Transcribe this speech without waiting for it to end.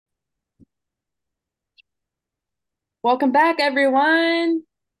Welcome back, everyone,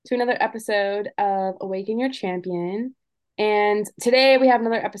 to another episode of Awaken Your Champion. And today we have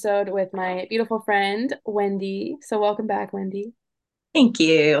another episode with my beautiful friend, Wendy. So, welcome back, Wendy. Thank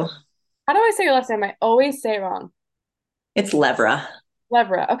you. How do I say your last name? I always say it wrong. It's Levra.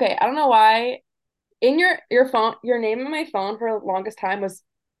 Levra. Okay, I don't know why. In your phone, your name in my phone for the longest time was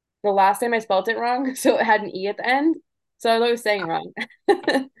the last name I spelled it wrong, so it had an E at the end. So I was always saying it wrong.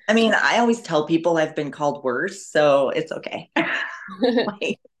 I mean, I always tell people I've been called worse, so it's okay.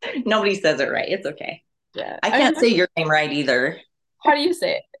 Like, nobody says it right. It's okay. Yeah. I I mean, can't say your name right either. how do you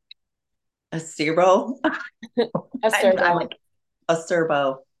say A Serbo. it? I'm Acerbo. like a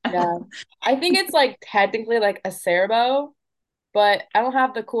Serbo. Yeah. I think it's like technically like acerbo, but I don't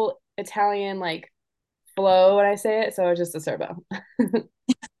have the cool Italian like flow when I say it, so it's just acerbo.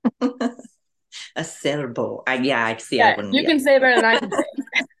 A Serbo. Yeah, I see. I Yeah, wouldn't you be able can say it better than I can say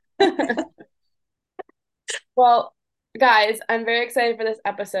it. Well, guys, I'm very excited for this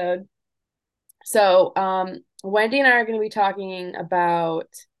episode. So, Wendy and I are going to be talking about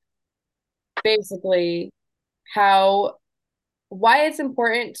basically how why it's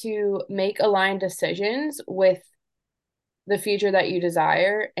important to make aligned decisions with the future that you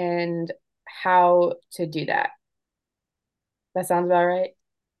desire and how to do that. That sounds about right.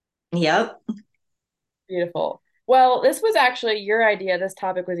 to. Yep. Beautiful. Well, this was actually your idea. This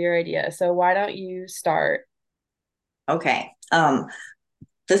topic was your idea. So why don't you start? Okay.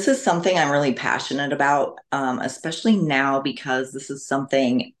 This is something I'm really passionate about, especially now because this is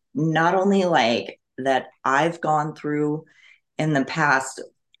something not only like that I've gone through in the past.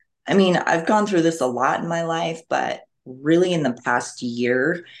 I mean, I've gone through this a lot in my life, but really in the past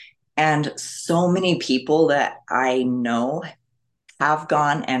year, and so many people that I know have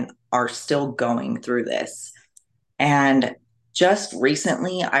gone and are still going through this. And just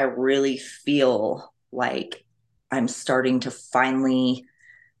recently, I really feel like I'm starting to finally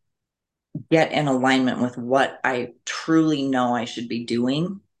get in alignment with what I truly know I should be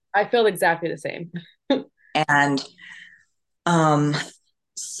doing. I feel exactly the same. And um,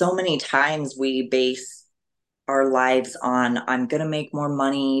 so many times we base our lives on I'm going to make more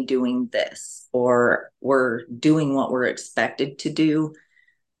money doing this, or we're doing what we're expected to do,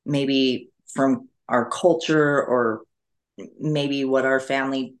 maybe from our culture, or maybe what our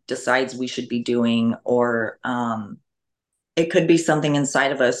family decides we should be doing, or it could be something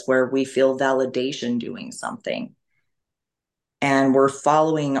inside of us where we feel validation doing something. And we're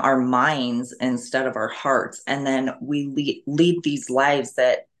following our minds instead of our hearts. And then we lead these lives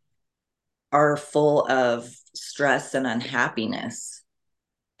that are full of stress and unhappiness,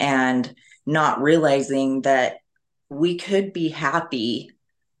 and not realizing that we could be happy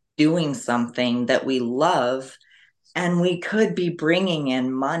doing something that we love, and we could be bringing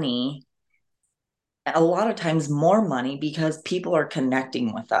in money, a lot of times more money, because people are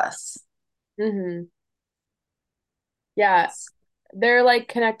connecting with us. Hmm. Yeah, they're like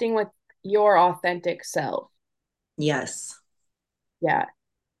connecting with your authentic self. Yes. Yeah.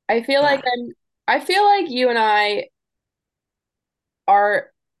 I feel like Yeah. I feel like you and I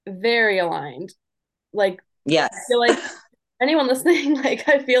are very aligned. Like I feel Yes. like anyone listening, like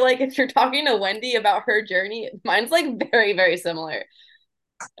I feel like if you're talking to Wendy about her journey, mine's like very, very similar.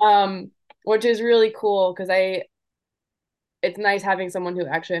 Um, which is really cool because I it's nice having someone who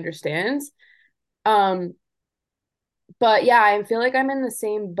actually understands. Um, but yeah, I feel like I'm in the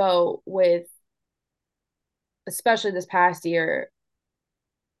same boat with, especially this past year,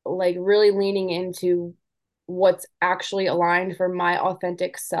 like really leaning into what's actually aligned for my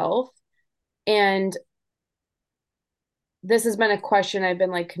authentic self. And this has been a question I've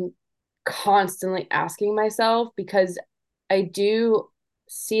been like constantly asking myself because I do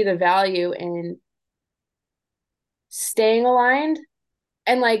see the value in staying aligned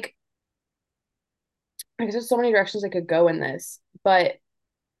and like I guess there's so many directions I could go in this, but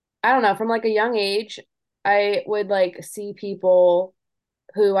I don't know, from like a young age, I would like see people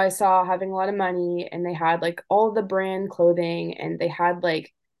who I saw having a lot of money and they had like all the brand clothing and they had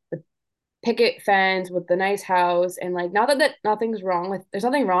like the picket fence with the nice house and like not that nothing's wrong with there's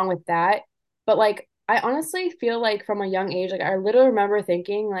nothing wrong with that, but like I honestly feel like from a young age, like I literally remember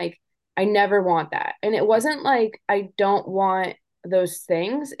thinking like I never want that. And it wasn't like I don't want those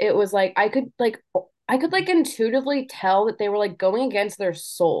things. It was like I could like intuitively tell that they were like going against their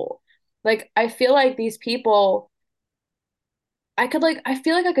soul. Like I feel like these people I feel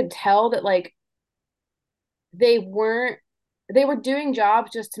like I could tell that like they weren't they were doing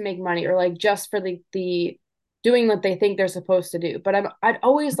jobs just to make money or like just for the doing what they think they're supposed to do. But I'd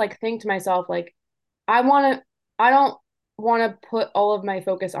always like think to myself like I want to I don't want to put all of my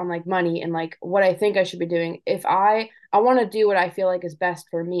focus on like money and like what I think I should be doing. If I want to do what I feel like is best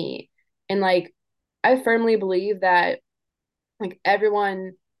for me. And like I firmly believe that like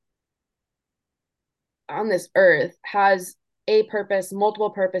everyone on this earth has a purpose,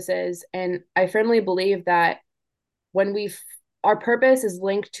 multiple purposes, and I firmly believe that when our purpose is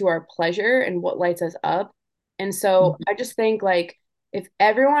linked to our pleasure and what lights us up. And so Mhm. I just think like if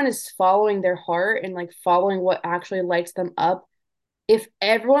everyone is following their heart and like following what actually lights them up, if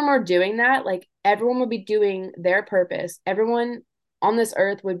everyone were doing that, like everyone would be doing their purpose. Everyone on this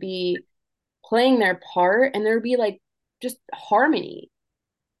earth would be playing their part and there would be like just harmony.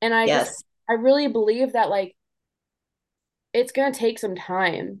 And Yes. I really believe that like it's gonna take some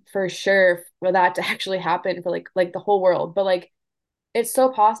time for sure for that to actually happen for like the whole world. But like it's so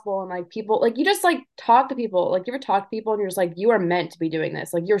possible and like people like you just like talk to people. Like you ever talk to people and you're just like you are meant to be doing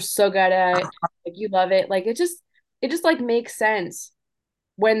this. Like you're so good at it. Like you love it. Like it just like makes sense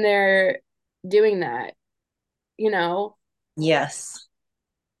when they're doing that, you know? Yes.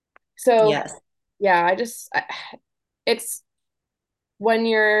 So Yes. yeah, it's when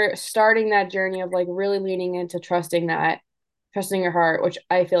you're starting that journey of like really leaning into trusting your heart, which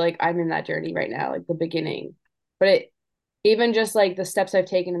I feel like I'm in that journey right now, like the beginning. But it even just like the steps I've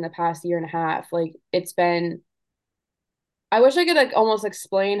taken in the past year and a half, like it's been I wish I could like almost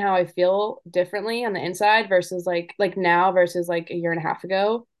explain how I feel differently on the inside versus like now versus like a year and a half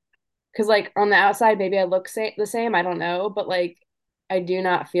ago. Cause like on the outside, maybe I look the same. I don't know, but like I do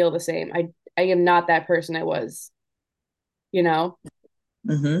not feel the same. I am not that person I was, you know?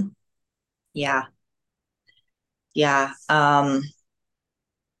 Mm-hmm. Yeah. Yeah.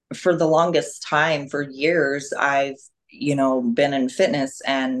 For the longest time, for years, I've, been in fitness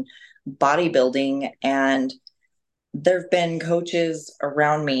and bodybuilding, and there have been coaches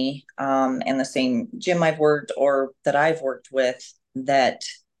around me in the same gym I've worked or that I've worked with that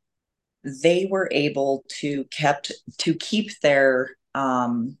they were able to keep their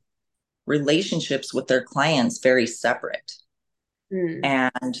relationships with their clients very separate, Mm,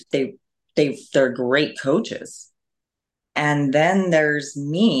 and they're great coaches. And then there's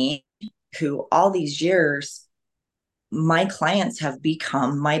me, who all these years my clients have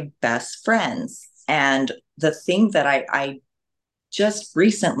become my best friends. And the thing that I just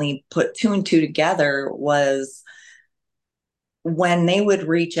recently put two and two together was when they would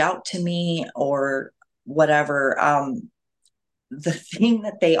reach out to me or whatever, the thing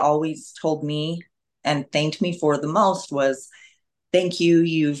that they always told me and thanked me for the most was, thank you.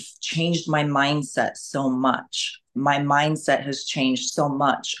 You've changed my mindset so much. My mindset has changed so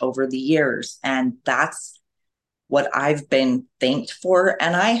much over the years. And that's what I've been thanked for.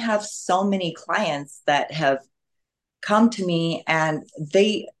 And I have so many clients that have come to me and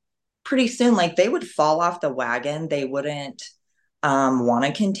they pretty soon, like they would fall off the wagon. They wouldn't want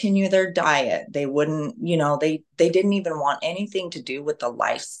to continue their diet. They wouldn't, they didn't even want anything to do with the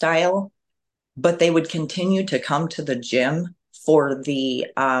lifestyle, but they would continue to come to the gym for the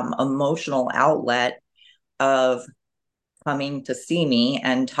emotional outlet of coming to see me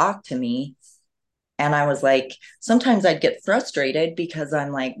and talk to me. And I was like, sometimes I'd get frustrated because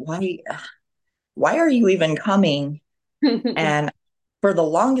I'm like, why are you even coming? And for the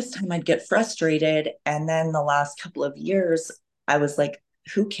longest time, I'd get frustrated. And then the last couple of years, I was like,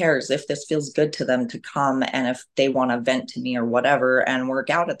 who cares if this feels good to them to come and if they want to vent to me or whatever and work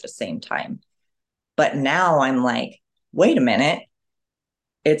out at the same time. But now I'm like, wait a minute.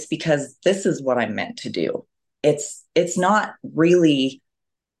 It's because this is what I'm meant to do. It's not really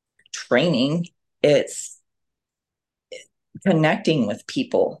training. It's connecting with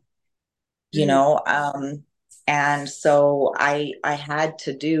people, you Mm, know um and so I had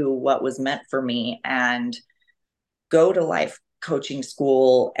to do what was meant for me and go to life coaching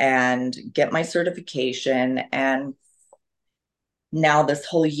school and get my certification. And now this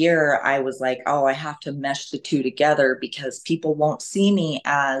whole year I was like, oh, I have to mesh the two together because people won't see me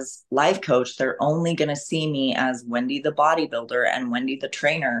as life coach. They're only going to see me as Wendy the bodybuilder and Wendy the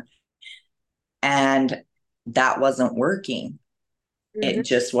trainer, and that wasn't working. It mhm,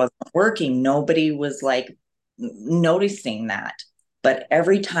 just wasn't working. Nobody was like noticing that. But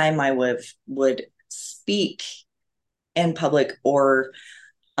every time I would speak in public or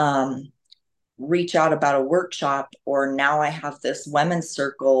um, reach out about a workshop, or now I have this women's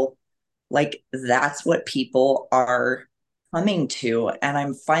circle, like that's what people are coming to. And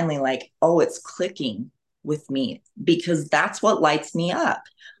I'm finally like, oh, it's clicking with me because that's what lights me up.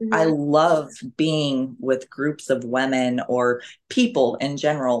 I mhm, love being with groups of women or people in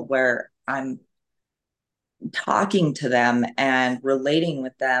general where I'm talking to them and relating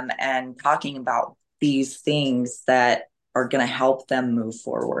with them and talking about these things that are going to help them move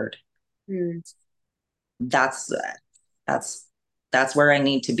forward. Hmm. That's that's that's where I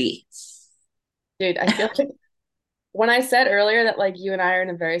need to be. Dude, I feel like when I said earlier that like you and I are in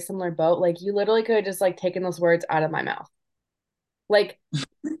a very similar boat, like you literally could have just like taken those words out of my mouth. Like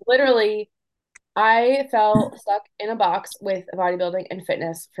literally, I felt stuck in a box with bodybuilding and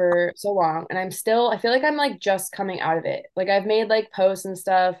fitness for so long, and I feel like I'm like just coming out of it. Like I've made like posts and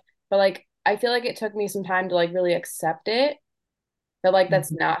stuff, but like I feel like it took me some time to like really accept it, that like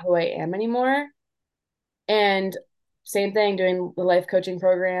that's not who I am anymore. And same thing doing the life coaching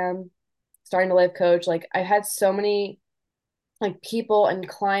program, starting to life coach. Like I had so many like people and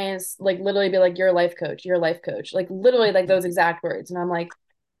clients like literally be like, you're a life coach, you're a life coach. Like literally like those exact words. And I'm like,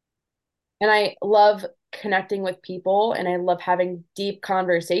 and I love connecting with people and I love having deep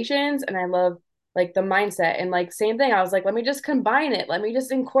conversations and I love like the mindset and like same thing. I was like, let me just combine it. Let me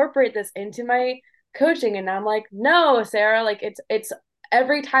just incorporate this into my coaching. And I'm like, no, Sarah, like it's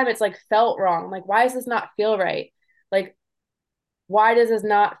every time it's like felt wrong. I'm like, why does this not feel right? Like, why does this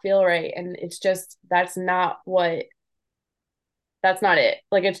not feel right? And it's just that's not it.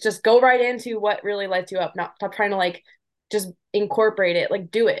 Like it's just go right into what really lights you up, not stop trying to like just incorporate it,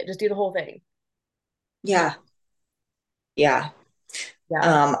 like do it, just do the whole thing. Yeah. Yeah. Yeah.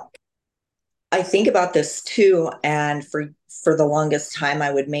 Um, I think about this too, and for the longest time,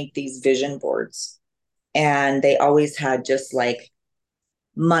 I would make these vision boards, and they always had just like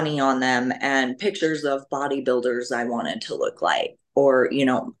money on them and pictures of bodybuilders I wanted to look like, or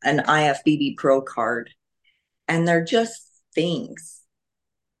an IFBB Pro card, and they're just things,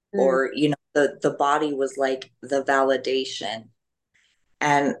 Mm, or the body was like the validation,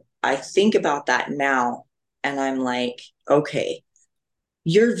 and I think about that now, and I'm like, okay,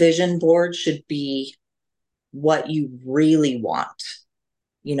 your vision board should be what you really want.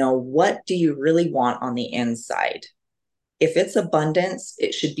 What do you really want on the inside? If it's abundance,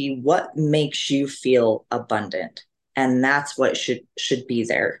 it should be what makes you feel abundant. And that's what should be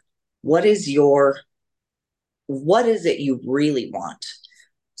there. What is your what is it you really want?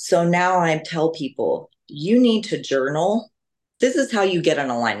 So now I tell people, you need to journal. This is how you get an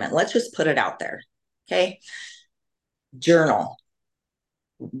alignment. Let's just put it out there. Okay? Journal.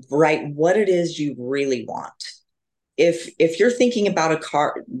 Write what it is you really want. If you're thinking about a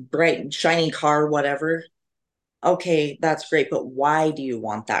car, bright shiny car, whatever, okay, that's great, but why do you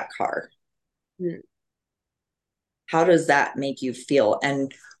want that car? mm, How does that make you feel?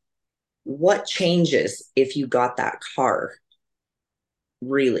 And what changes if you got that car,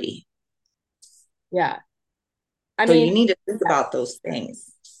 really? yeah. I So mean, you need to think about those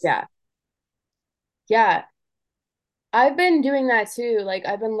things. yeah. Yeah. I've been doing that too. Like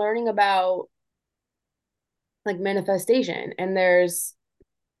I've been learning about like manifestation and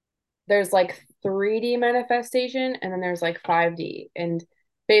there's like 3D manifestation and then there's like 5D. And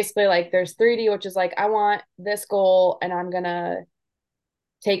basically like there's 3D, which is like I want this goal and I'm gonna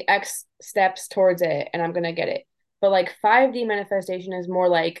take X steps towards it and I'm gonna get it. But like 5D manifestation is more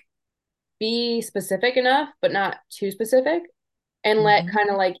like be specific enough, but not too specific, and let Mm-hmm. kind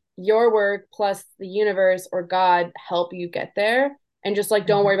of like your work plus the universe or God help you get there. And just like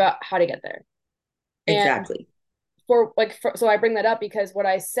don't Mm-hmm. worry about how to get there. And Exactly. so I bring that up because what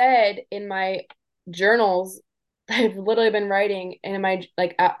I said in my journals I've literally been writing and in my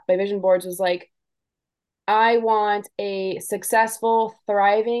like my vision boards was like I want a successful,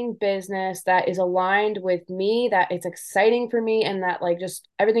 thriving business that is aligned with me, that it's exciting for me, and that like just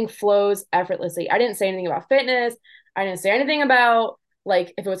everything flows effortlessly. I didn't say anything about fitness. I didn't say anything about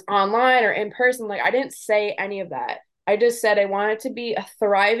like if it was online or in person. Like I didn't say any of that. I just said I want it to be a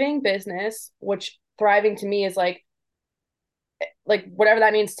thriving business, which thriving to me is like whatever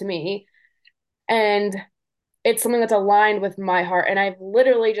that means to me. And it's something that's aligned with my heart. And I've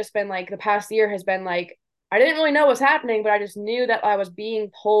literally just been like, the past year has been like, I didn't really know what's happening, but I just knew that I was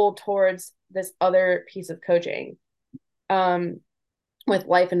being pulled towards this other piece of coaching um, with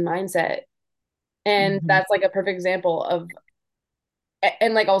life and mindset. And Mm-hmm. that's like a perfect example of,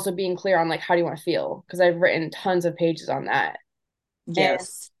 and like also being clear on like, how do you want to feel? Because I've written tons of pages on that. And,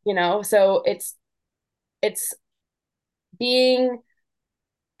 Yes. so it's being,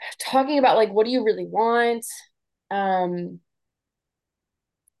 talking about like, what do you really want? Um,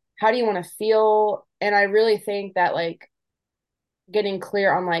 how do you want to feel? And I really think that like getting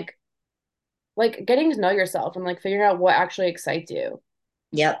clear on like getting to know yourself and like figuring out what actually excites you.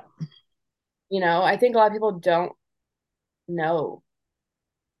 Yep. I think a lot of people don't know.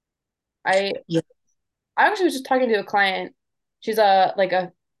 I Yep. I actually was just talking to a client. She's a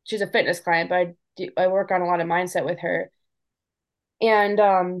fitness client, but I work on a lot of mindset with her. And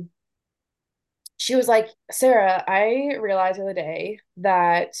she was like, Sarah, I realized the other day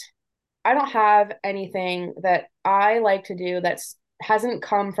that I don't have anything that I like to do that's hasn't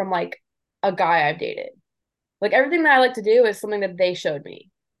come from like a guy I've dated. Like everything that I like to do is something that they showed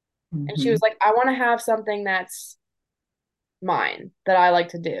me. And she was Hmm. like, I want to have something that's mine that I like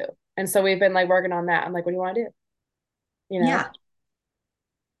to do. And so we've been like working on that. I'm like, what do you want to do? You know? Yeah.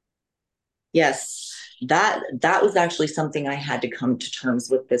 Yes. That was actually something I had to come to terms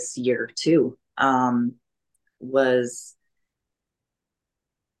with this year too. Was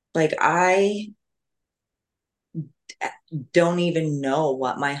like I don't even know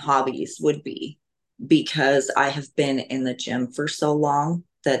what my hobbies would be because I have been in the gym for so long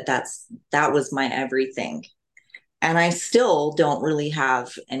that that was my everything. And I still don't really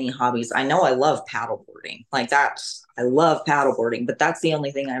have any hobbies. I know I love paddleboarding. Like that's I love paddleboarding, but that's the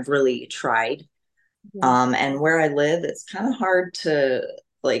only thing I've really tried. Mhm. And where I live, it's kind of hard to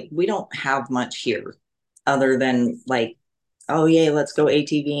like we don't have much here other than like, oh yay, let's go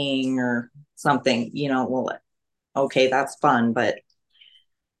ATVing or something, well, okay, that's fun, but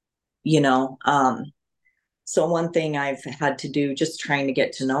you know, so one thing I've had to do just trying to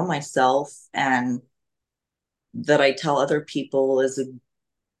get to know myself and that I tell other people is a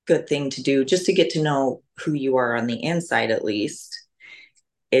good thing to do just to get to know who you are on the inside at least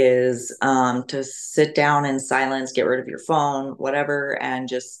is to sit down in silence, get rid of your phone, whatever, and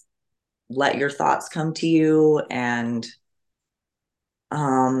just let your thoughts come to you and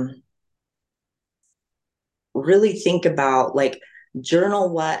um, really think about like journal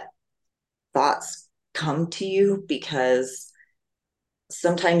what thoughts come to you because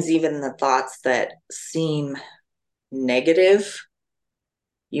sometimes even the thoughts that seem negative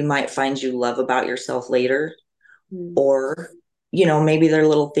you might find you love about yourself later Mhm. or maybe they're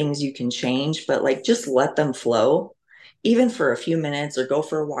little things you can change but like just let them flow even for a few minutes or go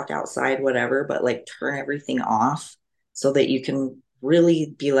for a walk outside whatever but like turn everything off so that you can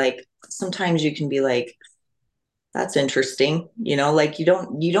really be like sometimes you can be like that's interesting like you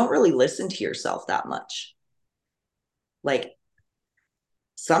don't really listen to yourself that much like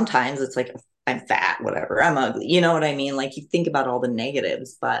sometimes it's like I'm fat whatever I'm ugly you know what I mean like you think about all the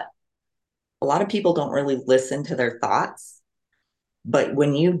negatives but a lot of people don't really listen to their thoughts. But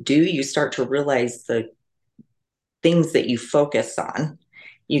when you do, you start to realize the things that you focus on.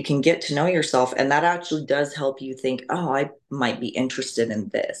 You can get to know yourself, and that actually does help you think, oh, I might be interested in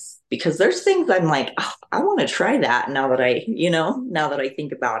this. Because there's things I'm like, oh, I want to try that now that now that I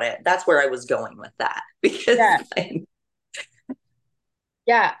think about it. That's where I was going with that. Because Yeah.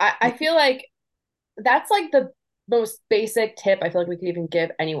 Yeah. I feel like that's like the most basic tip I feel like we could even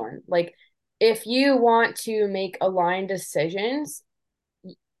give anyone. Like, if you want to make aligned decisions,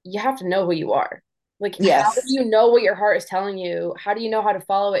 you have to know who you are. Like, how do yes, you know what your heart is telling you? How do you know how to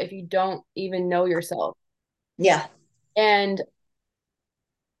follow it if you don't even know yourself? yeah, And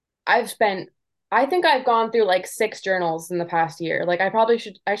I've spent, I think I've gone through like six journals in the past year. Like,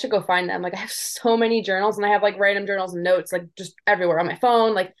 I should go find them. Like, I have so many journals and I have like random journals and notes, like just everywhere on my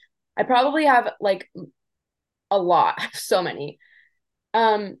phone. Like, I probably have like a lot, so many.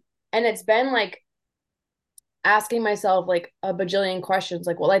 Um, and it's been like asking myself like a bajillion questions,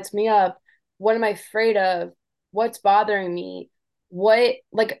 like what lights me up? What am I afraid of? What's bothering me? What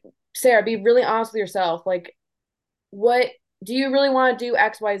like Sarah, be really honest with yourself. Like, what do you really want to do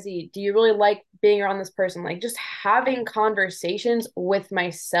XYZ? Do you really like being around this person? Like just having conversations with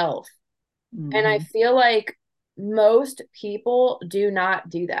myself. And I hmm, feel like most people do not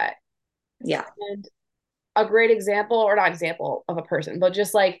do that. yeah, And a great example, or not example of a person, but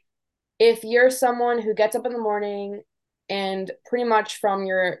just like if you're someone who gets up in the morning and pretty much from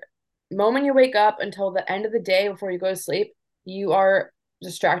your moment you wake up until the end of the day before you go to sleep, you are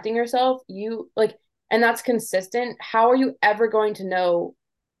distracting yourself, you like, and that's consistent, how are you ever going to know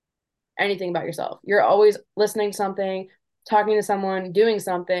anything about yourself? You're always listening to something, talking to someone, doing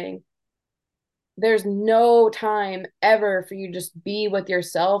something. There's no time ever for you to just be with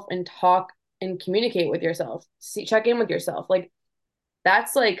yourself and talk and communicate with yourself. See, check in with yourself. Like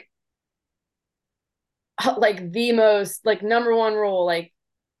that's like the most like number one rule. Like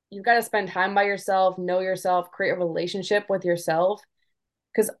you've got to spend time by yourself, know yourself, create a relationship with yourself.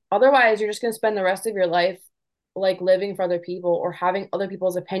 Because otherwise, you're just going to spend the rest of your life like living for other people or having other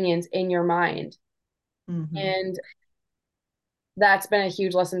people's opinions in your mind. hmm, And that's been a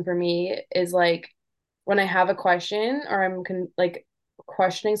huge lesson for me is like when I have a question or like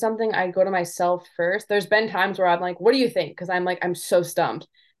questioning something, I go to myself first. There's been times where I'm like, what do you think? Because I'm like, I'm so stumped.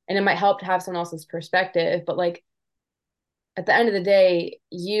 And it might help to have someone else's perspective. But like at the end of the day,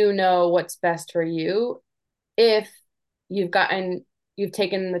 you know what's best for you if you've gotten you've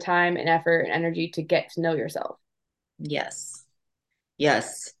taken the time and effort and energy to get to know yourself. Yes.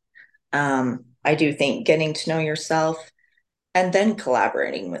 Yes. I do think getting to know yourself and then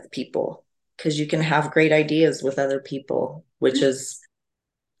collaborating with people because you can have great ideas with other people, which is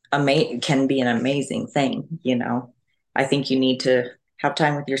can be an amazing thing. I think you need to have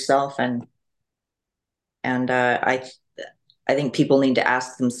time with yourself and I think people need to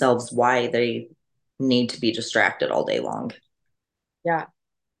ask themselves why they need to be distracted all day long. Yeah.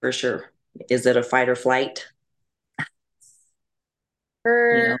 For sure. Is it a fight or flight? You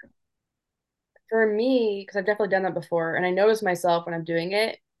For know, for me, because I've definitely done that before, and I notice myself when I'm doing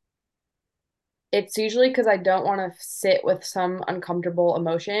it, it's usually because I don't want to sit with some uncomfortable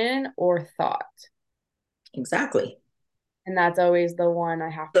emotion or thought. exactly. And that's always the one I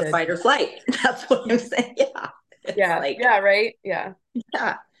have The to. fight or flight. That's what I'm saying. Yeah. It's Yeah. like, Yeah. Right. Yeah.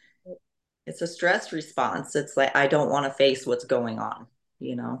 yeah, it's a stress response. It's like, I don't want to face what's going on,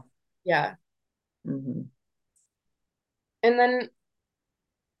 you know? Yeah. Hmm. And then,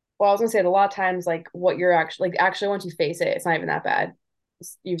 well, I was gonna say that a lot of times, like what you're actually once you face it, it's not even that bad.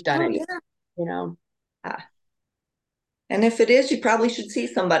 You've done Oh, it, yeah. you know? And if it is, you probably should see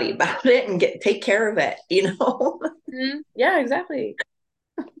somebody about it and take care of it. Yeah, exactly.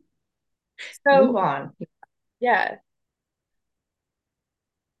 Move So, on. yeah.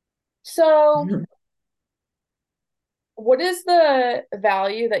 So, what is the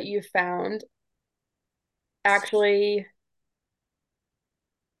value that you found actually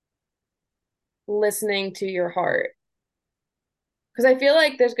listening to your heart? Because I feel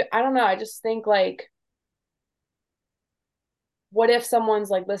like I don't know, I just think like, what if someone's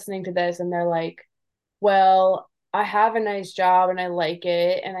like listening to this and they're like, well, I have a nice job and I like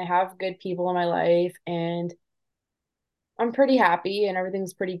it and I have good people in my life and I'm pretty happy and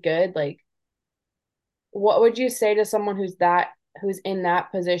everything's pretty good. Like, what would you say to someone who's in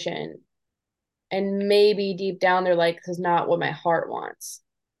that position and maybe deep down they're like, this is not what my heart wants?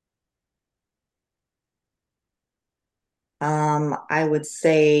 I would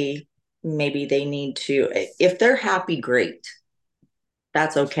say maybe they need to, if they're happy, great.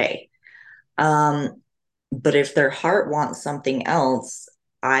 That's okay. Um, but if their heart wants something else,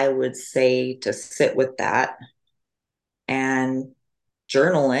 I would say to sit with that and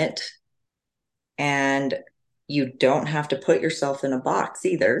journal it. And you don't have to put yourself in a box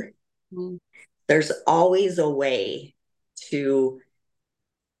either. Mm. There's always a way to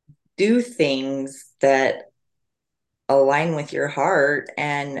do things that align with your heart,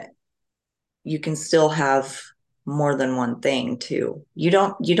 and you can still have more than one thing too. You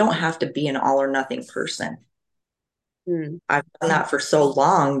don't have to be an all or nothing person. Mm. I've done that for so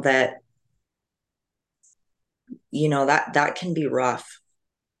long that that can be rough.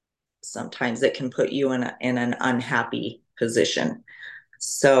 Sometimes it can put you in an unhappy position.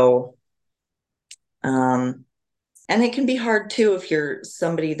 So um and it can be hard too if you're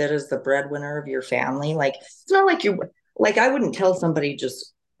somebody that is the breadwinner of your family. Like it's not like I wouldn't tell somebody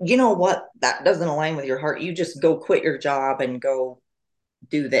just, you know what, that doesn't align with your heart. You just go quit your job and go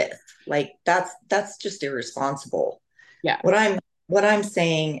do this. Like that's just irresponsible. Yeah. What I'm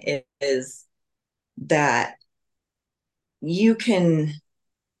saying is that you can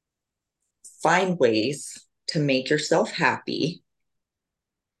find ways to make yourself happy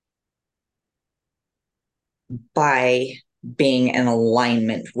by being in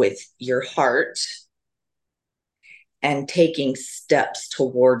alignment with your heart and taking steps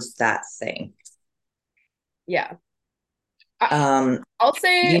towards that thing. Yeah. I, Um, I'll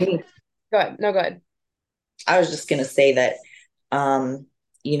say, you need, go ahead. No, go ahead. I was just going to say that, um,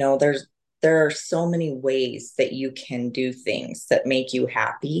 there are so many ways that you can do things that make you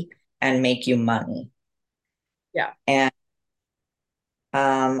happy and make you money. Yeah. And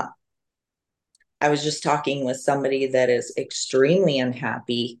um, I was just talking with somebody that is extremely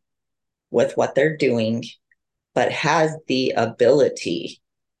unhappy with what they're doing, but has the ability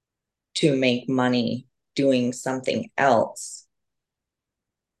to make money doing something else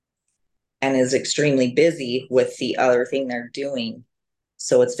and is extremely busy with the other thing they're doing.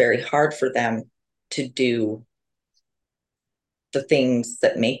 So it's very hard for them to do the things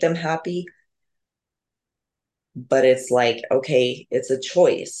that make them happy. But it's like, okay, it's a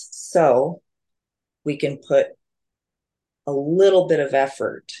choice. So we can put a little bit of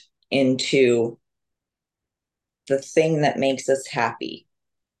effort into the thing that makes us happy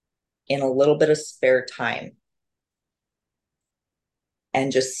in a little bit of spare time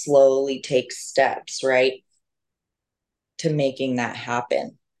and just slowly take steps, right, to making that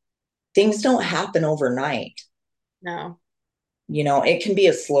happen. Things don't happen overnight. No. it can be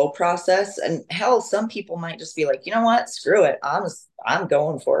a slow process. And hell, some people might just be like, you know what, screw it. I'm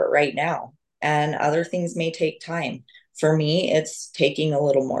going for it right now. And other things may take time. For me, it's taking a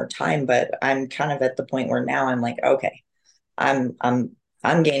little more time, but I'm kind of at the point where now I'm like, okay, I'm I'm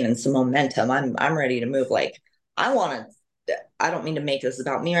I'm gaining some momentum. I'm ready to move. Like I want to. I don't mean to make this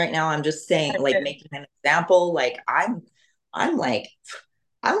about me right now. I'm just saying, That's like good. making an example. Like I'm like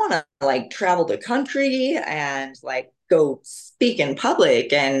I want to like travel the country and like go speak in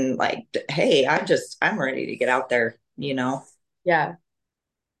public and like, hey, I'm ready to get out there. Yeah.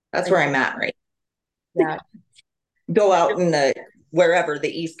 That's And where I'm at right. yeah. Go No, out in the wherever the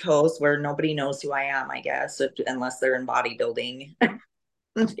East Coast where nobody knows who I am, I guess, unless they're in bodybuilding.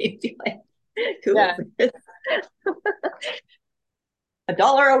 They'd be like, yeah. whoever is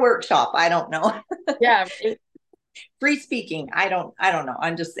 $1 a workshop. I don't know. Yeah. Right. Free speaking. I don't know.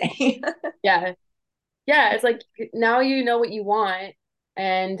 I'm just saying. Yeah. Yeah. It's like now you know what you want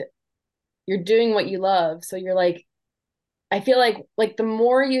and you're doing what you love. So you're like, I feel like the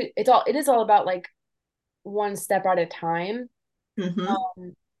more it is all about like one step at a time. Hmm.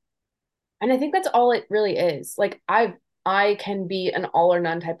 Um, and I think that's all it really is. Like I can be an all or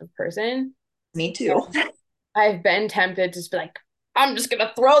none type of person. Me too. I've been tempted to just be like, I'm just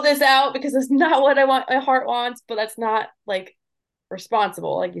gonna throw this out because it's not what I want my heart wants, but that's not like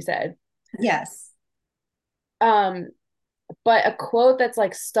responsible, like you said. Yes. Um, but a quote that's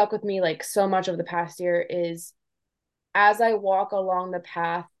like stuck with me like so much over the past year is as I walk along the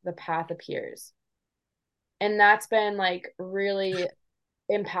path appears. And that's been like really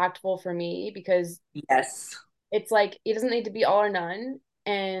impactful for me because Yes. it's like it doesn't need to be all or none.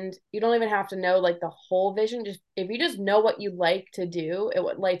 And you don't even have to know like the whole vision. Just if you just know what you like to do, it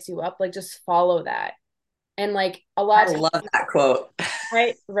what lights you up, like just follow that. And like a lot I of love times, that quote.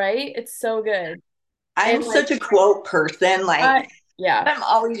 right? It's so good. I'm And like such a quote person. Like yeah. I'm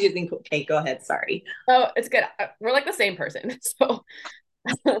always using quote. Okay, go ahead. Sorry. Oh, it's good. We're like the same person. So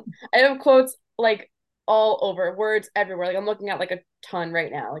I have quotes like all over, words everywhere. Like I'm looking at like a ton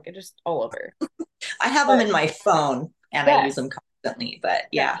right now, like it just all over. I have them But in my phone and I yeah, use them constantly. But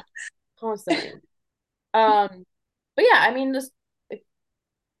yeah, yeah, constantly. Um, but yeah, I mean,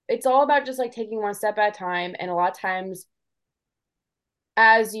 it's all about just like taking one step at a time, and a lot of times,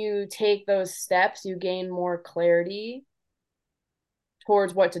 as you take those steps, you gain more clarity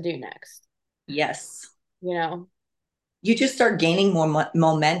towards what to do next. yes. You know? You just start gaining more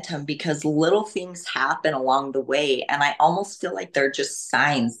momentum because little things happen along the way. And I almost feel like they're just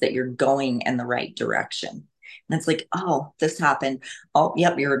signs that you're going in the right direction. And it's like, oh, this happened. Oh,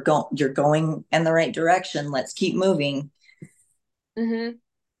 yep, you're going in the right direction. Let's keep moving. Mm-hmm.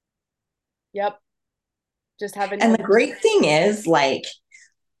 Yep. Just having And to. the great thing is like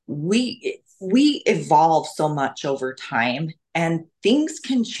we evolve so much over time and things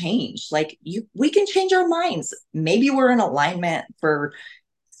can change. Like we can change our minds. Maybe we're in alignment for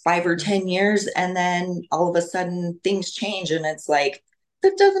 5 or 10 years and then all of a sudden things change and it's like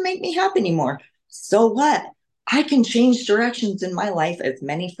that doesn't make me happy anymore. So what? I can change directions in my life as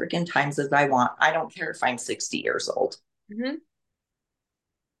many freaking times as I want. I don't care if I'm 60 years old. Mm-hmm.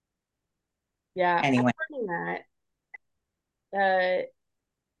 Yeah, I'm Anyway, learning that.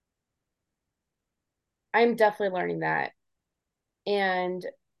 I'm definitely learning that. And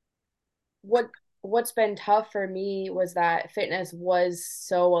what what's been tough for me was that fitness was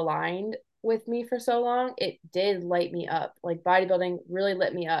so aligned with me for so long. It did light me up. Like bodybuilding really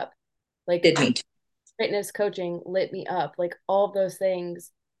lit me up. Like did me too. fitness coaching lit me up. Like all of those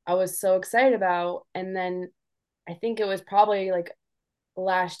things I was so excited about. And then I think it was probably like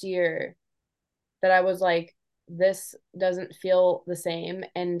last year that I was like, this doesn't feel the same.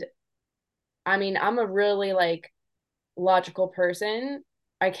 And I mean, I'm a really like logical person.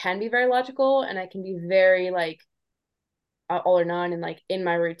 I can be very logical and I can be very like all or none and like in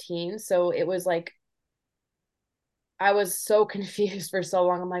my routine. So it was like I was so confused for so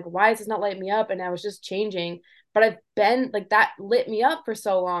long. I'm like, why is this not lighting me up? And I was just changing. But I've been like that lit me up for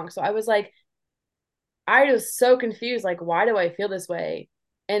so long. So I was like, I was so confused. Like, why do I feel this way?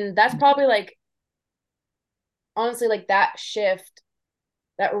 And that's probably like honestly like that shift,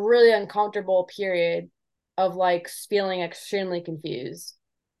 that really uncomfortable period of like feeling extremely confused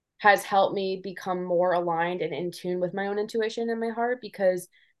has helped me become more aligned and in tune with my own intuition and my heart because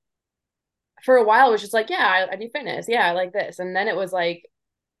for a while it was just like, yeah, I do fitness. Yeah, I like this. And then it was like,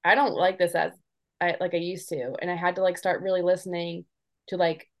 I don't like this as I used to. And I had to like start really listening to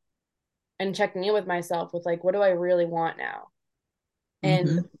like and checking in with myself with like, what do I really want now? And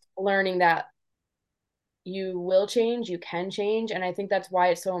Mm-hmm. learning that you will change, you can change. And I think that's why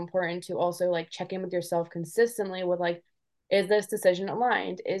it's so important to also like check in with yourself consistently with like, Is this decision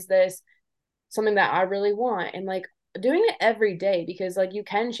aligned? Is this something that I really want? And like doing it every day, because like you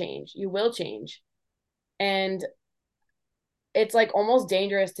can change, you will change. And it's like almost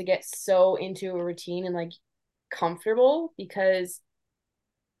dangerous to get so into a routine and like comfortable, because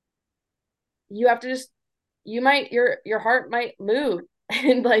you have to just, you might, your heart might move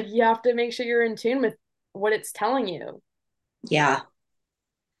and like you have to make sure you're in tune with what it's telling you. Yeah.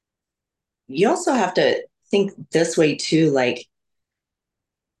 You also have to think this way too, like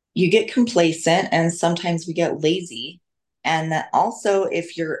you get complacent and sometimes we get lazy. And that also,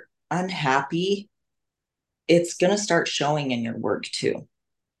 if you're unhappy, it's going to start showing in your work too.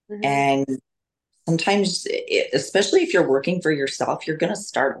 Mm-hmm. And sometimes, especially if you're working for yourself, you're going to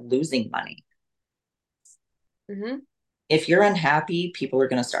start losing money. Mm-hmm. If you're unhappy, people are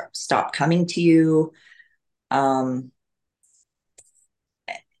going to stop coming to you. Um,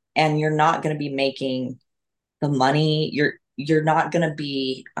 and you're not going to be making the money. You're not going to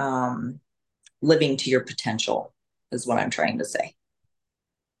be living to your potential, is what I'm trying to say.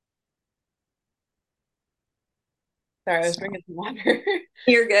 Sorry, I was So drinking some water.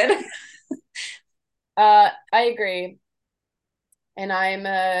 you're good. I agree. And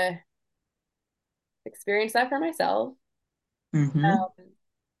I'm experienced that for myself. Mm-hmm.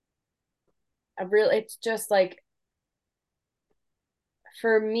 I really, it's just like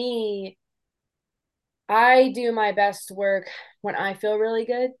for me, I do my best work when I feel really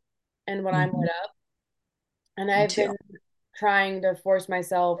good and when I'm Mm-hmm. lit up. And Me I've too. been trying to force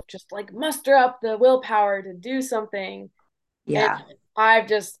myself just like muster up the willpower to do something. And Yeah. I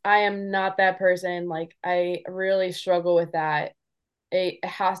am not that person. Like I really struggle with that. It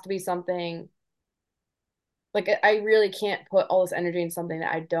has to be something like I really can't put all this energy in something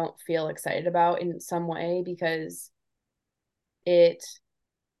that I don't feel excited about in some way, because it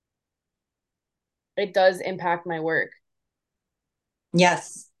it does impact my work.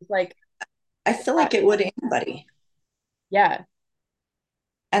 Yes. Like I feel uh, like it would anybody yeah.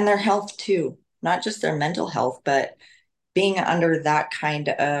 and their health too, not just their mental health, but being under that kind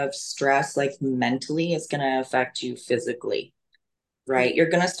of stress, like mentally, is going to affect you physically, right? You're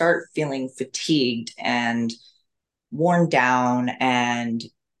going to start feeling fatigued and worn down, and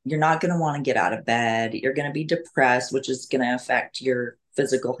you're not going to want to get out of bed. You're going to be depressed, which is going to affect your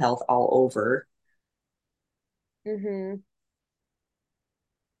physical health all over. Mm-hmm.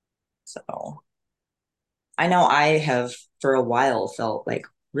 So I know I have for a while felt like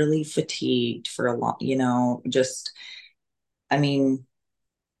really fatigued for a long, just, I mean,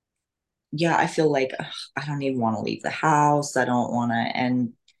 yeah, I feel like ugh, I don't even want to leave the house. I don't want to.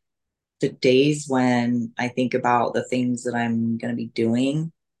 And the days when I think about the things that I'm going to be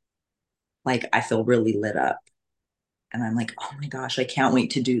doing, like I feel really lit up. And I'm like, oh my gosh, I can't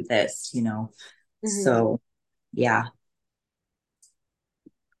wait to do this. Mm-hmm. So, yeah,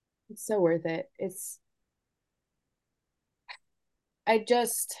 It's so worth it. I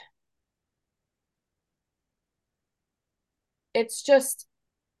just it's just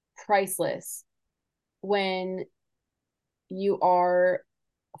priceless when you are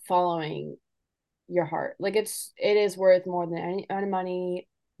following your heart. Like it is worth more than any money,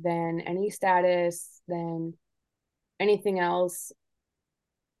 than any status, than anything else.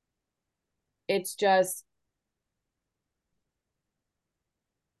 It's just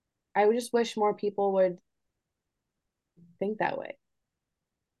I would just wish more people would think that way.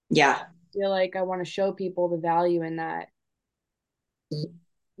 yeah, I feel like I want to show people the value in that,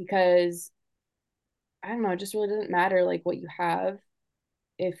 because I don't know, it just really doesn't matter like what you have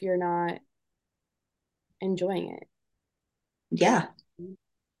if you're not enjoying it. yeah,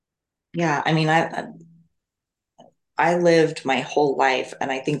 yeah. I mean, I lived my whole life,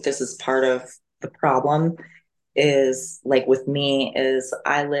 and I think this is part of the problem is like with me is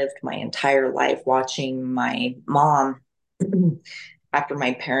I lived my entire life watching my mom after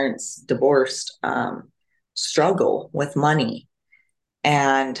my parents divorced struggle with money.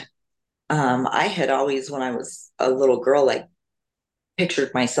 And I had always, when I was a little girl, like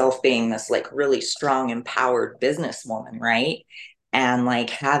pictured myself being this like really strong, empowered businesswoman, right? And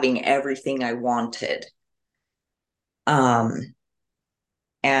like having everything I wanted. Um,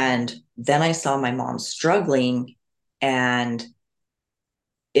 and then I saw my mom struggling, and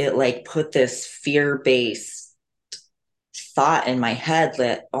it like put this fear based thought in my head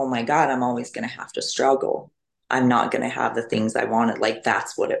that, oh my God, I'm always going to have to struggle. I'm not going to have the things I wanted. Like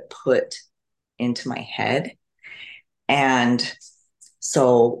that's what it put into my head. And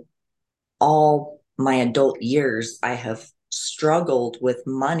so all my adult years, I have struggled with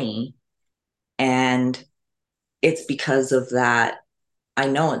money. And it's because of that I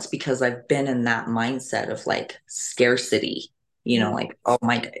know it's because I've been in that mindset of like scarcity, Mhm. like, oh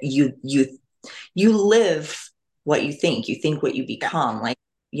my, you live what you think what you Yeah. become, like,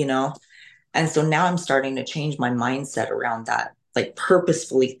 you know. And so now I'm starting to change my mindset around that, like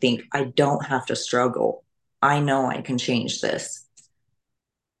purposefully think I don't have to struggle. I know I can change this.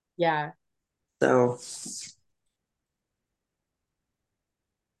 Yeah. So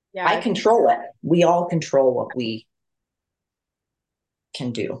I Yeah. control it. We all control what we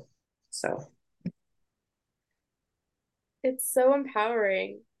can do. So It's so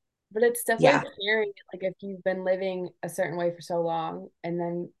empowering, but it's definitely yeah, scary, like if you've been living a certain way for so long and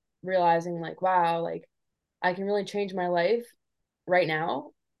then realizing like, wow, like I can really change my life right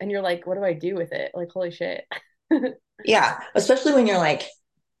now. And you're like, what do I do with it? Like, holy shit. yeah. Especially when you're like,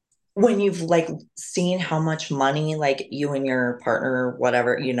 when you've like seen how much money like you and your partner,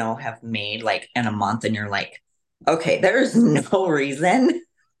 whatever, have made like in a month, and you're like, okay, there's no reason.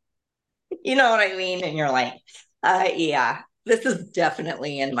 You know what I mean? And you're like, yeah, this is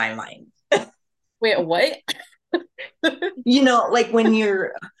definitely in my mind. Wait, what? Like when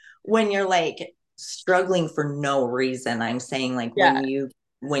you're like struggling for no reason. I'm saying like Yeah.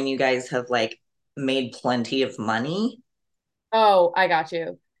 when you guys have like made plenty of money, Oh, I got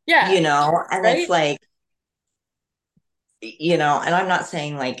you. Yeah, and it's right? like, and I'm not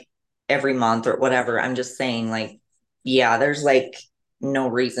saying like every month or whatever. I'm just saying like, yeah, there's like no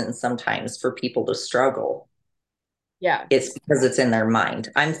reason sometimes for people to struggle. Yeah. It's because it's in their mind.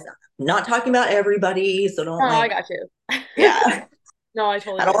 I'm not talking about everybody, so No, don't I like, got you. yeah. No, I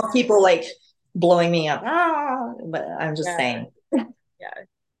totally I don't get it. want people like blowing me up. But I'm just Yeah, saying, yeah.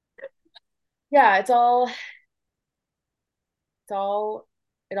 Yeah, it all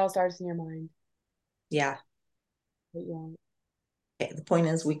starts in your mind. yeah. What you want. Okay, the point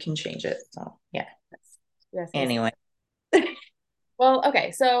is we can change it. So yeah. Yes, yes, yes. Anyway, Well,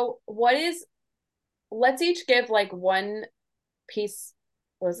 okay, so let's each give like one piece.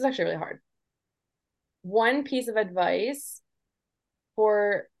 Well, this is actually really hard. One piece of advice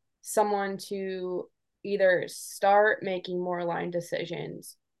for someone to either start making more aligned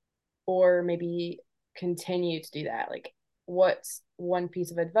decisions or maybe continue to do that. Like, what's one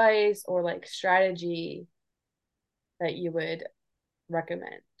piece of advice or like strategy that you would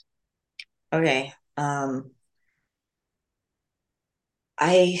recommend? okay.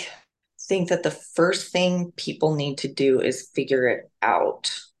 I think that the first thing people need to do is figure it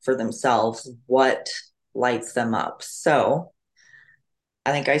out for themselves what lights them up. So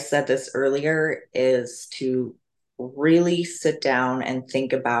I think I said this earlier, is to really sit down and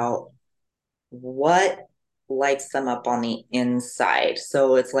think about what lights them up on the inside.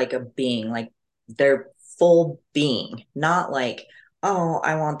 So it's like a being, like their full being, not like, oh,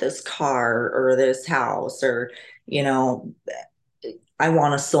 I want this car or this house, or, you know, I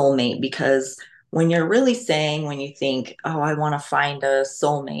want a soulmate. Because when you're really saying, when you think, oh, I want to find a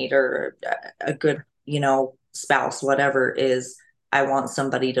soulmate or a good, spouse, whatever, is I want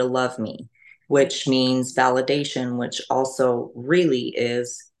somebody to love me, which means validation, which also really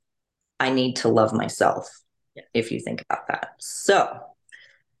is I need to love myself, Yeah. if you think about that. So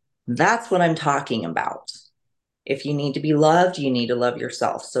that's what I'm talking about. If you need to be loved, you need to love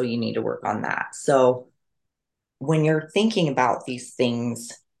yourself. So you need to work on that. So when you're thinking about these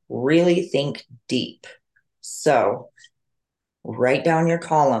things, really think deep. So write down your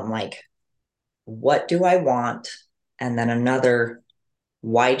column like, what do I want? And then another,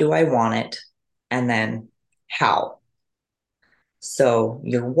 why do I want it? And then how? So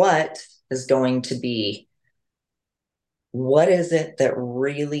your what is going to be, what is it that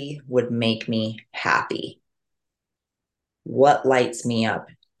really would make me happy? What lights me up?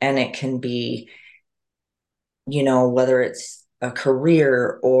 And it can be, whether it's a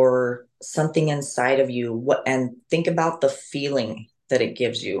career or something inside of you, and think about the feeling that it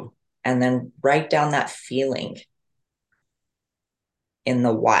gives you, and then write down that feeling in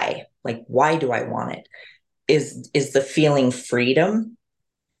the why. Like, why do I want it? Is the feeling freedom?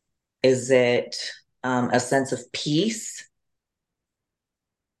 Is it a sense of peace?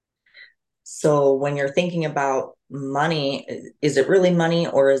 So when you're thinking about money, is it really money,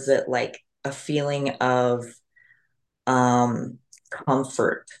 or is it like a feeling of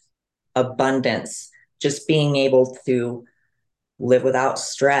comfort, abundance, just being able to live without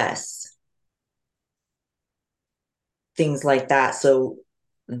stress, things like that? So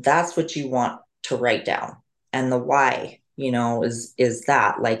that's what you want to write down. And the why, is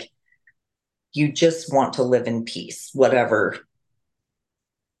that like you just want to live in peace, whatever,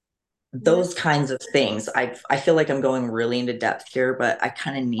 Mhm. those kinds of things. I feel like I'm going really into depth here, but I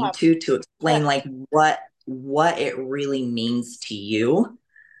kind of need Oh, to yeah. explain like what it really means to you.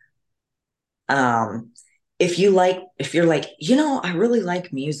 Um, if you're like, I really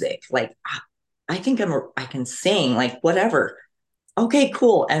like music. Like, I think I can sing, like whatever. Okay,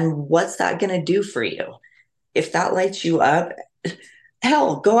 cool. And what's that gonna do for you? If that lights you up,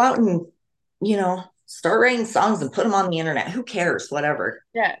 hell, go out and, start writing songs and put them on the internet. Who cares? Whatever.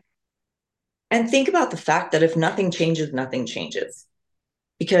 Yeah. And think about the fact that if nothing changes, nothing changes.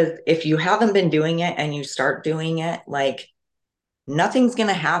 Because if you haven't been doing it and you start doing it, like nothing's going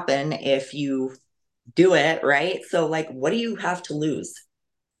to happen if you do it, right? So, like, what do you have to lose?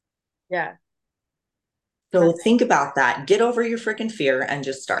 Yeah. So, Perfect. think about that. Get over your freaking fear and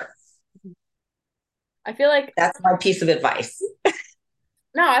just start. I feel like That's my piece of advice.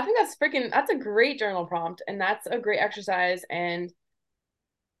 no, I think that's a great journal prompt and that's a great exercise and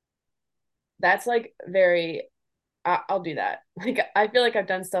that's like very I'll do that. Like I feel like I've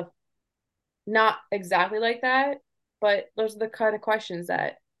done stuff not exactly like that, but those are the kind of questions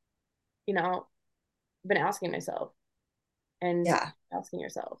that, you know, I've been asking myself and Yeah. asking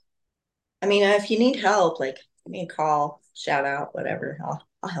yourself. I mean, if you need help, like, give me a call, shout out, whatever.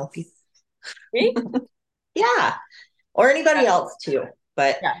 I'll help you. Me? Yeah. Or anybody Yeah. else too.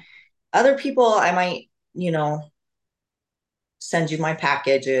 But Yeah. other people, I might, you know, send you my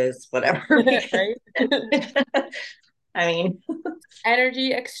packages, whatever. Because Right? I mean,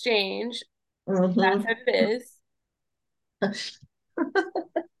 Energy exchange. That's mhm. what it is.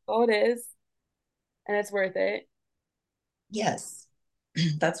 All it is. And it's worth it. Yes,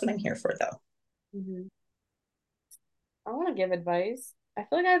 that's what I'm here for, though. Hmm. I want to give advice. I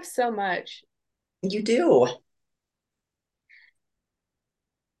feel like I have so much. You do.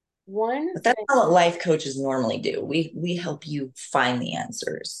 One But that's thing, not what life coaches normally do. We help you find the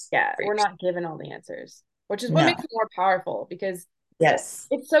answers yeah, for we're yourself. not given all the answers, which is what No. makes it more powerful because Yes.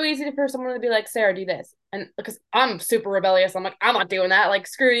 it's so easy for someone to be like, Sarah, do this. And because I'm super rebellious, I'm like, I'm not doing that. Like,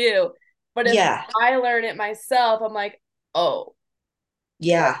 screw you. But if Yeah. I learn it myself, I'm like, oh,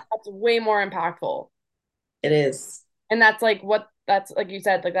 Yeah, that's way more impactful. it is. And that's like what that's like you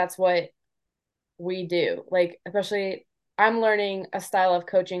said, like that's what we do. Like, especially I'm learning a style of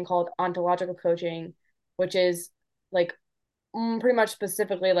coaching called ontological coaching, which is like pretty much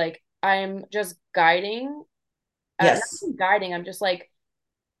specifically like I'm just guiding, not Yes. even guiding, I'm just like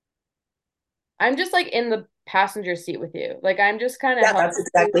in the passenger seat with you. Like I'm just kind of Yeah, helping that's you,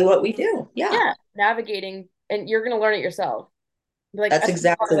 exactly what we do. Yeah. yeah, navigating and you're gonna learn it yourself. Like That's at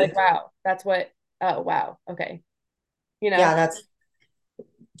the part, like, exactly. wow, that's what oh wow, okay. You know? Yeah,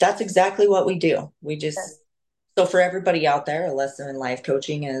 that's exactly what we do. We Yes. just so for everybody out there, a lesson in life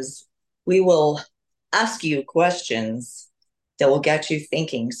coaching is we will ask you questions that will get you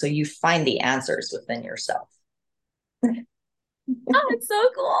thinking so you find the answers within yourself. Oh, it's so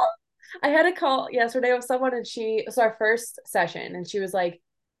cool. I had a call yesterday with someone and it was our first session and she was like,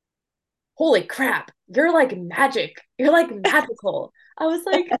 holy crap, you're like magic. You're like magical. I was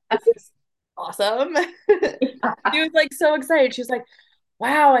like, this is awesome. She was like so excited. She was like,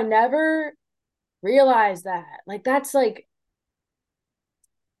 wow, I never realized that. Like that's like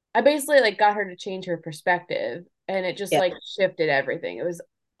I basically like got her to change her perspective and it just Yeah. like shifted everything. It was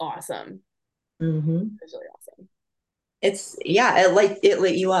awesome. Hmm. It was really awesome. It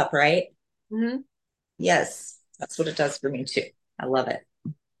lit you up, right? Hmm. Yes. That's what it does for me too. I love it.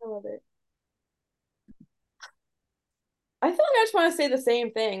 I love it. I feel like I just want to say the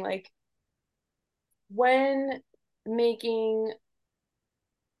same thing. Like when making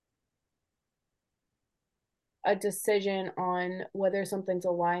a decision on whether something's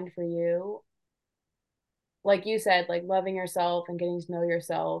aligned for you, like you said, like loving yourself and getting to know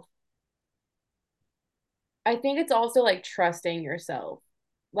yourself, I think it's also like trusting yourself.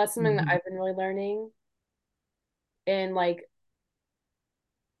 That's something that Hmm. I've been really learning. And like,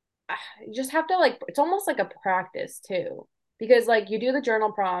 you just have to like, it's almost like a practice too. Because like you do the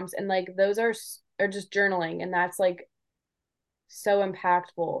journal prompts and like those are just journaling and that's like so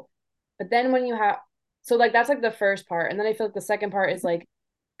impactful. But then when you have, so like that's like the first part. And then I feel like the second part is like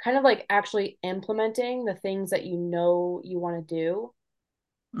kind of like actually implementing the things that you know you want to do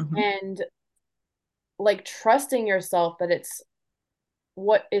Hmm. and like trusting yourself that it's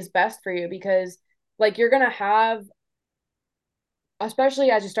what is best for you because like you're gonna have,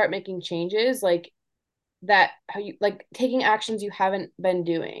 especially as you start making changes, like that how you like taking actions you haven't been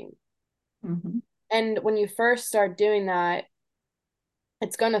doing. Hmm. And when you first start doing that,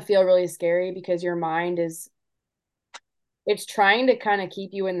 it's gonna feel really scary because your mind is it's trying to kind of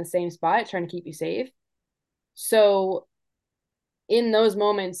keep you in the same spot, it's trying to keep you safe. So in those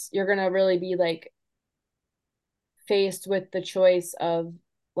moments, you're gonna really be like faced with the choice of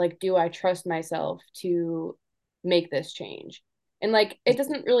like, do I trust myself to make this change? And like, it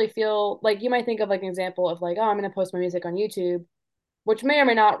doesn't really feel like, you might think of like an example of like, oh, I'm going to post my music on YouTube, which may or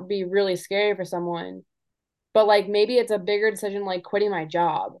may not be really scary for someone, but like maybe it's a bigger decision like quitting my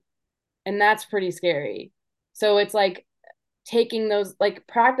job, and that's pretty scary. So it's like taking those, like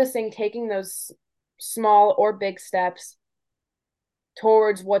practicing taking those small or big steps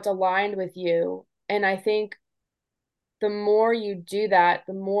towards what's aligned with you. And I think the more you do that,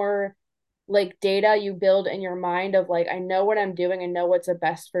 the more like data you build in your mind of like, I know what I'm doing, I know what's the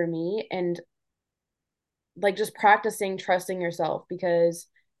best for me. And like just practicing trusting yourself, because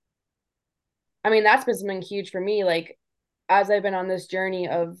I mean, that's been something huge for me. Like, as I've been on this journey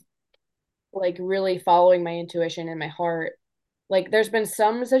of like really following my intuition and my heart, like, there's been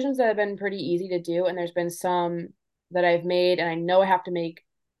some decisions that have been pretty easy to do, and there's been some that I've made and I know I have to make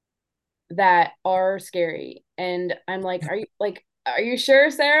that are scary. And I'm like, are you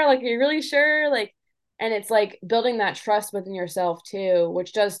sure, Sarah? Like, are you really sure? Like, and it's like building that trust within yourself too,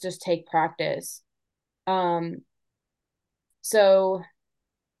 which does just take practice. Um, so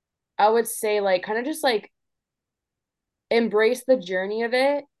I would say like kind of just like embrace the journey of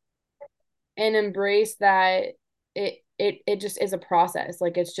it, and embrace that it just is a process.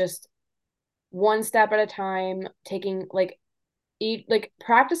 Like, it's just one step at a time, taking like eat like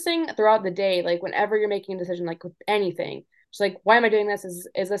practicing throughout the day, like whenever you're making a decision, like with anything. Just like, why am I doing this?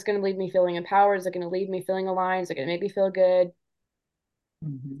 Is this going to leave me feeling empowered? Is it going to leave me feeling aligned? Is it going to make me feel good?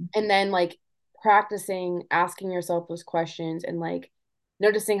 Mhm. And then like practicing asking yourself those questions, and like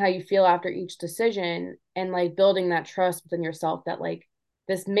noticing how you feel after each decision, and like building that trust within yourself that like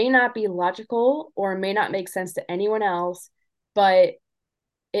this may not be logical or may not make sense to anyone else, but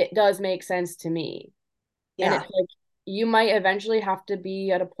it does make sense to me. And Yeah. it's like you might eventually have to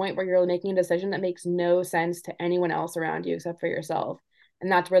be at a point where you're making a decision that makes no sense to anyone else around you except for yourself. And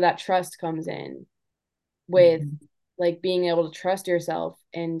that's where that trust comes in, with Mhm. like being able to trust yourself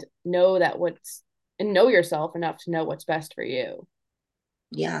and know that what's and know yourself enough to know what's best for you.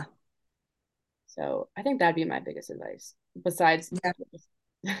 Yeah. So I think that'd be my biggest advice besides Yeah.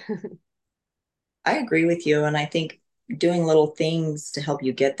 I agree with you. And I think doing little things to help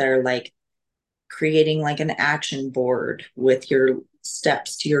you get there, like creating like an action board with your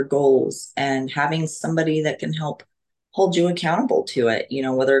steps to your goals and having somebody that can help hold you accountable to it,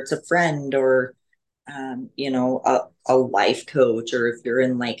 whether it's a friend or, a life coach, or if you're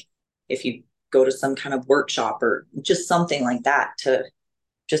in like, if you go to some kind of workshop or just something like that to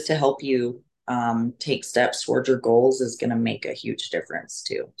just to help you take steps towards your goals is going to make a huge difference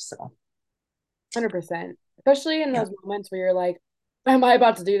too. So, 100%, especially in yeah. those moments where you're like, am I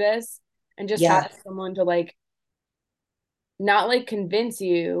about to do this? And just Yeah. having someone to like not like convince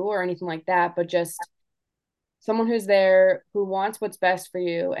you or anything like that, but just someone who's there who wants what's best for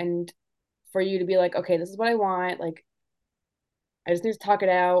you, and for you to be like, okay, this is what I want. Like, I just need to talk it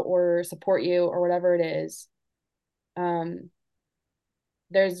out or support you or whatever it is. Um,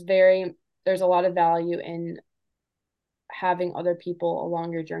 there's very there's a lot of value in having other people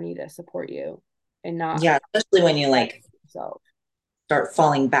along your journey to support you and not Yeah. Especially when you like yourself. start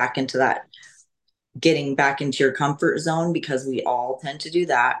falling back into that, getting back into your comfort zone, because we all tend to do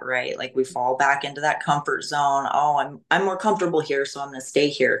that, right? Like we fall back into that comfort zone. Oh, I'm more comfortable here, so I'm going to stay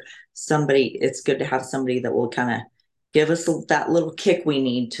here. It's good to have somebody that will kind of give us that little kick we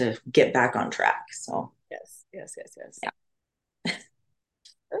need to get back on track. So, Yes, yes, yes, yes. yeah.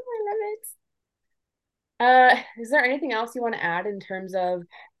 Oh, I love it. Is there anything else you want to add in terms of,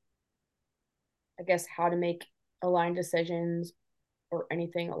 I guess, how to make aligned decisions or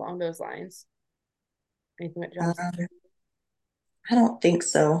anything along those lines? Anything that jumps? Um, I don't think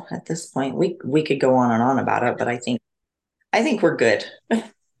so at this point. We could go on and on about it, but I think we're good.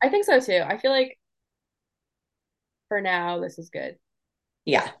 I think so too. I feel like for now, this is good.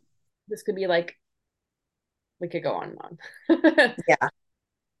 Yeah. This could be like, we could go on and on. Yeah.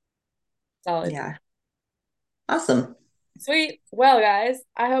 Solid. Yeah. Awesome. Sweet. Well, guys,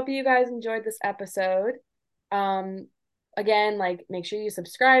 I hope you guys enjoyed this episode. Um, Again, like make sure you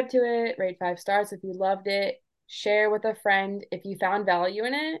subscribe to it, rate 5 stars if you loved it, share with a friend if you found value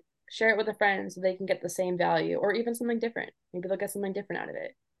in it, share it with a friend so they can get the same value or even something different. Maybe they'll get something different out of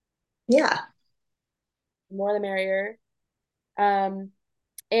it. Yeah. The more the merrier. Um,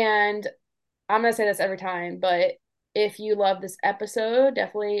 and I'm gonna say this every time, but if you love this episode,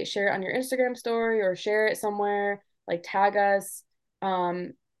 definitely share it on your Instagram story or share it somewhere, like tag us,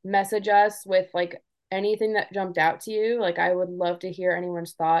 um, message us with like anything that jumped out to you. Like, I would love to hear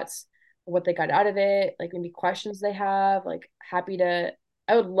anyone's thoughts, what they got out of it, like maybe questions they have. Like, I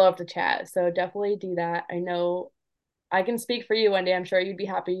would love to chat. So definitely do that. I know I can speak for you one day. I'm sure you'd be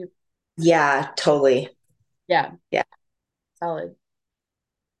happy. Yeah, totally. Yeah, Yeah. solid.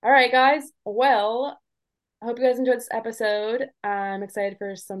 All right, guys. Well, I hope you guys enjoyed this episode. I'm excited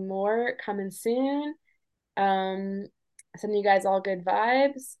for some more coming soon. Um, Sending you guys all good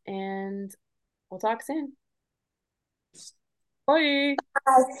vibes, and we'll talk soon. Bye.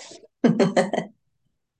 Bye.